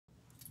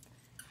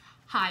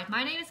Hi,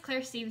 my name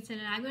is Stephenson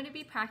and I'm going to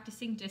be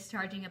practicing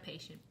discharging a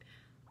patient.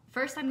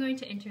 First, I'm going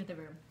to enter the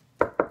room.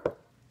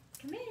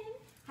 Come in.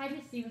 Hi,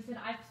 Ms. Stephenson.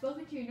 I've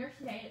spoken to your nurse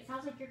today and it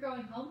sounds like you're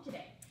going home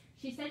today.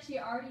 She said she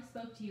already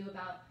spoke to you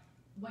about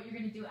what you're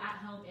going to do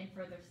at home and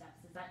further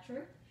steps. Is that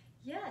true?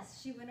 Yes,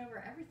 she went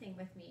over everything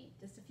with me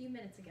just a few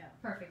minutes ago.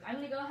 Perfect. I'm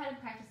going to go ahead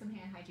and practice some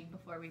hand hygiene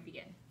before we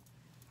begin.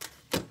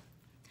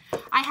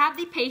 I have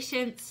the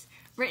patient's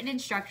written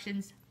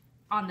instructions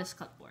on this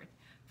clipboard.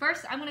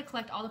 First, I'm going to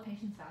collect all the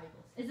patient's valuables.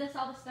 Is this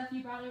all the stuff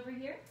you brought over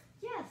here?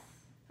 Yes.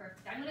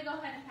 Perfect. I'm going to go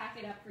ahead and pack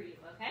it up for you,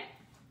 okay?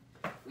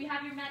 We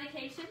have your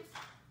medications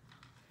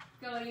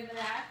going in the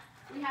bag.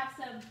 We have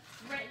some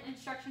written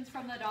instructions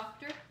from the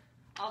doctor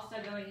also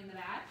going in the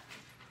bag,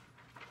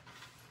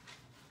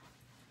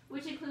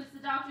 which includes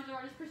the doctor's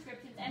orders,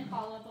 prescriptions, and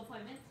follow-up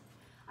appointments.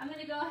 I'm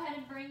going to go ahead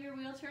and bring your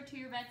wheelchair to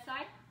your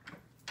bedside.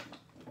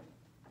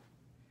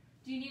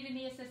 Do you need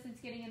any assistance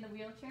getting in the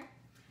wheelchair?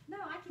 No,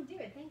 I can do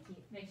it. Thank you.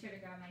 Make sure to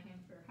grab my hand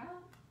for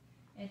help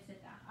and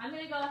sit down. I'm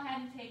going to go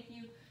ahead and take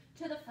you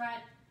to the front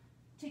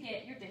to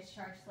get your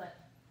discharge slip.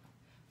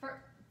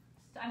 First,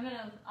 I'm going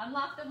to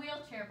unlock the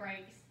wheelchair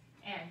brakes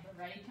and we're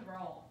ready to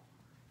roll.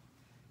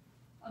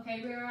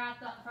 Okay, we're at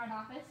the front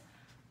office.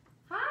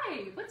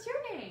 Hi, what's your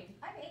name?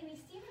 I'm Amy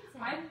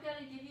Stephenson. I'm going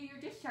to give you your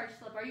discharge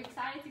slip. Are you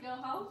excited to go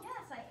home?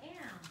 Yes, I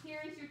am. Here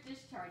is your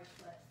discharge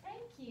slip.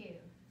 Thank you.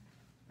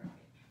 Perfect.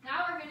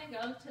 Now we're going to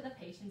go to the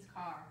patient's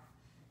car.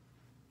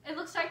 It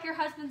looks like your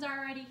husband's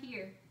already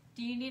here.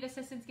 Do you need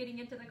assistance getting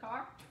into the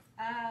car?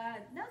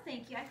 No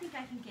thank you. I think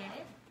I can get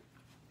it.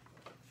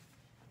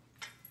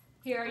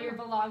 Here are your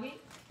belongings.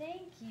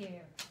 Thank you.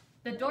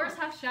 The doors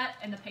have shut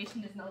and the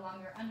patient is no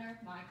longer under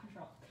my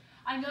control.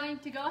 I'm going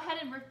to go ahead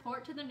and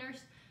report to the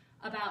nurse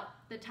about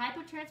the type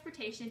of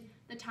transportation,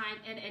 the time,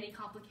 and any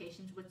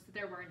complications, which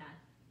there were none.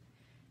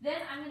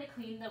 Then I'm going to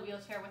clean the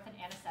wheelchair with an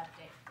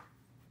antiseptic.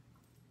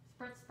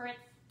 Spritz, spritz.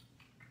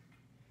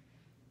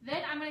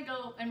 Then I'm going to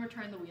go and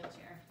return the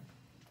wheelchair.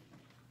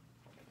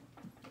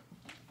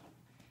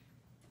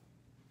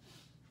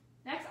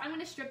 Next, I'm going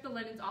to strip the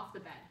linens off the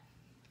bed.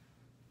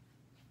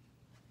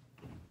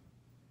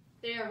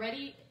 They are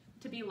ready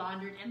to be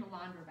laundered in the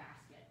launder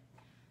basket.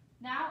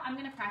 Now I'm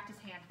going to practice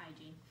hand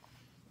hygiene.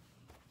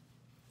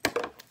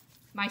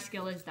 My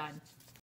skill is done.